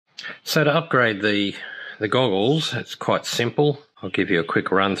So to upgrade the goggles, it's quite simple. I'll give you a quick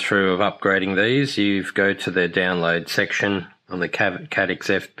run through of upgrading these. You go to the download section on the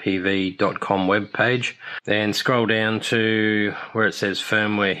cadixfpv.com webpage, then scroll down to where it says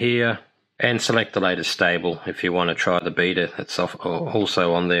firmware here and select the latest stable if you want to try the beta. That's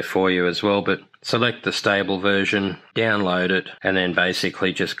also on there for you as well, but select the stable version, download it, and then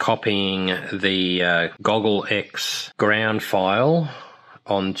basically just copying the Goggle X ground file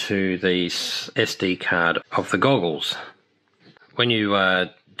onto the SD card of the goggles. When you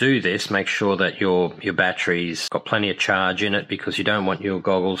do this, make sure that your battery's got plenty of charge in it, because you don't want your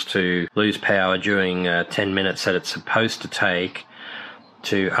goggles to lose power during 10 minutes that it's supposed to take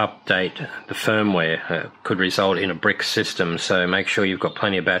to update the firmware. Could result in a brick system, so make sure you've got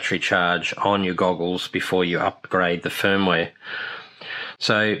plenty of battery charge on your goggles before you upgrade the firmware.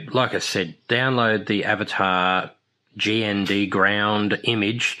 So like I said, download the Avatar GND ground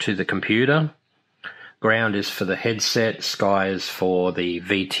image to the computer. Ground is for the headset, Sky is for the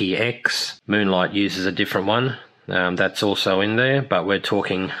VTX. Moonlight uses a different one. That's also in there, but we're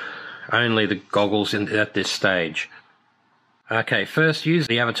talking only the goggles at this stage. Okay, first use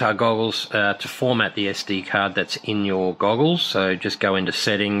the Avatar goggles to format the SD card that's in your goggles. So just go into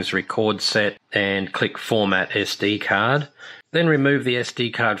Settings, Record Set, and click Format SD card. Then remove the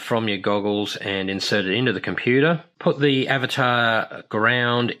SD card from your goggles and insert it into the computer. Put the Avatar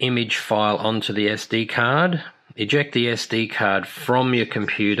ground image file onto the SD card. Eject the SD card from your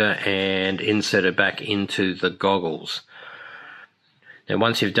computer and insert it back into the goggles. Now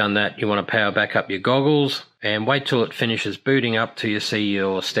once you've done that, you want to power back up your goggles and wait till it finishes booting up till you see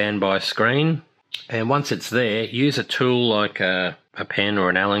your standby screen. And once it's there, use a tool like a pen or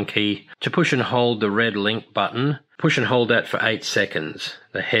an Allen key to push and hold the red link button. Push and hold that for 8 seconds.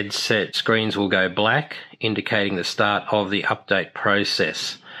 The headset screens will go black, indicating the start of the update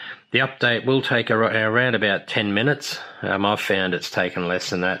process. The update will take around about 10 minutes. I've found it's taken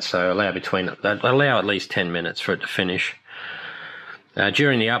less than that, so allow at least 10 minutes for it to finish.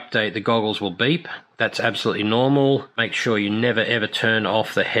 During the update, the goggles will beep. That's absolutely normal. Make sure you never ever turn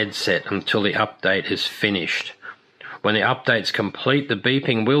off the headset until the update is finished. When the update's complete, the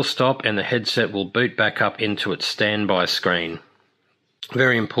beeping will stop and the headset will boot back up into its standby screen.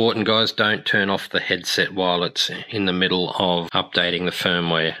 Very important, guys, don't turn off the headset while it's in the middle of updating the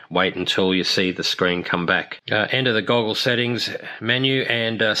firmware. Wait until you see the screen come back. Enter the goggle settings menu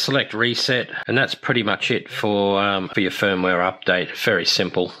and select reset, and that's pretty much it for your firmware update. Very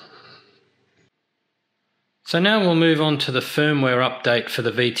simple. So now we'll move on to the firmware update for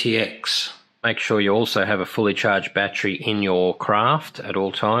the VTX. Make sure you also have a fully charged battery in your craft at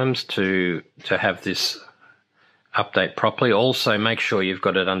all times to have this update properly. Also make sure you've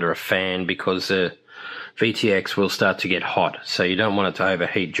got it under a fan, because the VTX will start to get hot, so you don't want it to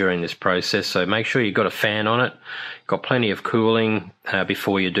overheat during this process. So make sure you've got a fan on it, got plenty of cooling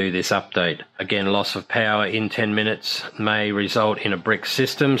before you do this update. Again, loss of power in 10 minutes may result in a brick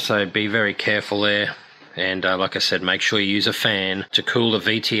system, so be very careful there. And like I said, make sure you use a fan to cool the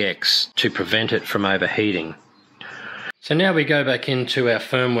VTX to prevent it from overheating. So now we go back into our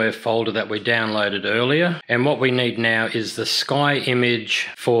firmware folder that we downloaded earlier, and what we need now is the Sky image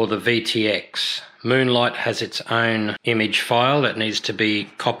for the VTX. Moonlight has its own image file that needs to be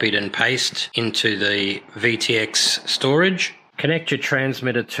copied and pasted into the VTX storage. Connect your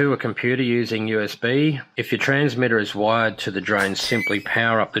transmitter to a computer using USB. If your transmitter is wired to the drone, simply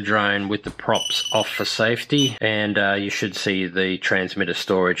power up the drone with the props off for safety, and you should see the transmitter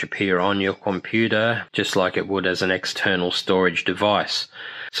storage appear on your computer just like it would as an external storage device.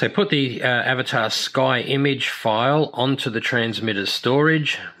 So put the Avatar Sky image file onto the transmitter's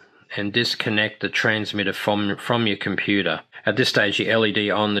storage and disconnect the transmitter from your computer. At this stage, the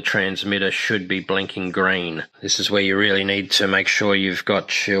LED on the transmitter should be blinking green. This is where you really need to make sure you've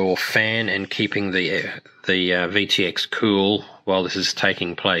got your fan and keeping the VTX cool while this is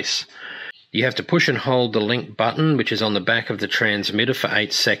taking place. You have to push and hold the link button, which is on the back of the transmitter, for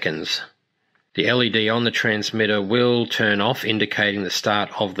 8 seconds. The LED on the transmitter will turn off, indicating the start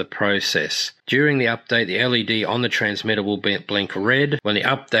of the process. During the update, the LED on the transmitter will blink red. When the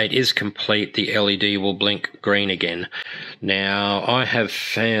update is complete, the LED will blink green again. Now, I have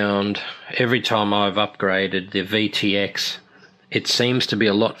found every time I've upgraded the VTX, it seems to be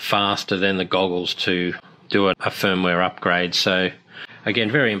a lot faster than the goggles to do a firmware upgrade. So,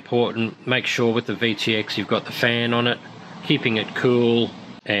 again, very important. Make sure with the VTX you've got the fan on it, keeping it cool,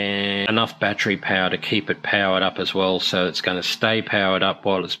 and enough battery power to keep it powered up as well, so it's going to stay powered up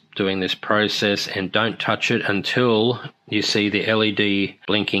while it's doing this process. And don't touch it until you see the LED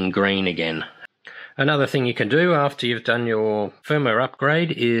blinking green again. Another thing you can do after you've done your firmware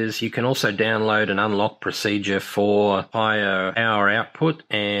upgrade is you can also download an unlock procedure for higher power output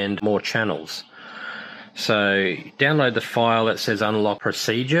and more channels. So download the file that says unlock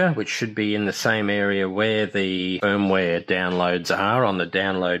procedure, which should be in the same area where the firmware downloads are on the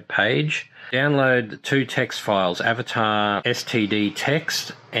download page. Download the two text files, avatar std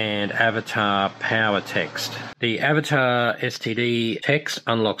text and avatar power text. The avatar std text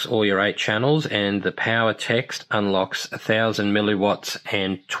unlocks all your 8 channels, and the power text unlocks 1000 milliwatts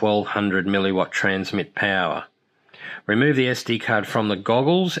and 1200 milliwatt transmit power. Remove the SD card from the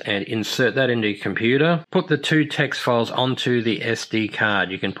goggles and insert that into your computer. Put the two text files onto the SD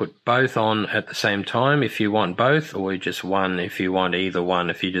card. You can put both on at the same time if you want both, or just one if you want either one.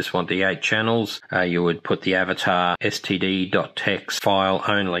 If you just want the 8 channels, you would put the avatar std.text file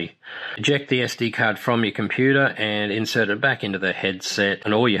only. Eject the SD card from your computer and insert it back into the headset,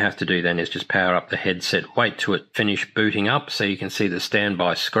 and all you have to do then is just power up the headset, wait till it finishes booting up so you can see the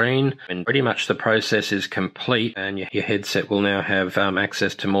standby screen, and pretty much the process is complete, and your headset will now have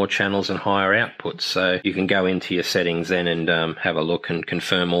access to more channels and higher outputs. So you can go into your settings then and have a look and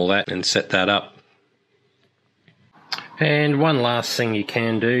confirm all that and set that up. And one last thing you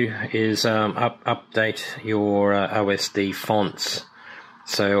can do is update your OSD fonts.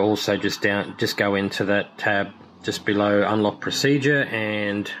 So also just go into that tab just below unlock procedure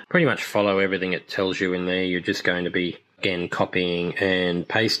and pretty much follow everything it tells you in there. You're just going to be again copying and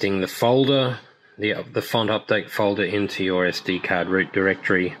pasting the folder, the font update folder, into your SD card root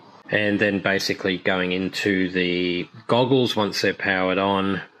directory, and then basically going into the goggles once they're powered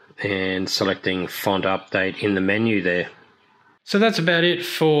on and selecting font update in the menu there. So that's about it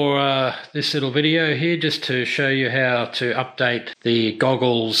for this little video here, just to show you how to update the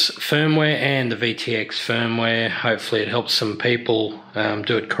goggles firmware and the VTX firmware. Hopefully it helps some people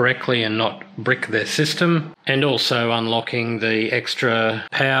do it correctly and not brick their system, and also unlocking the extra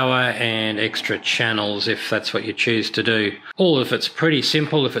power and extra channels if that's what you choose to do. All of it's pretty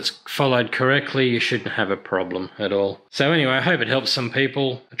simple. If it's followed correctly, you shouldn't have a problem at all. So anyway, I hope it helps some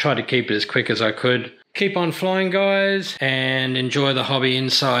people. I tried to keep it as quick as I could. Keep on flying, guys, and enjoy the hobby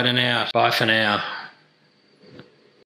inside and out. Bye for now.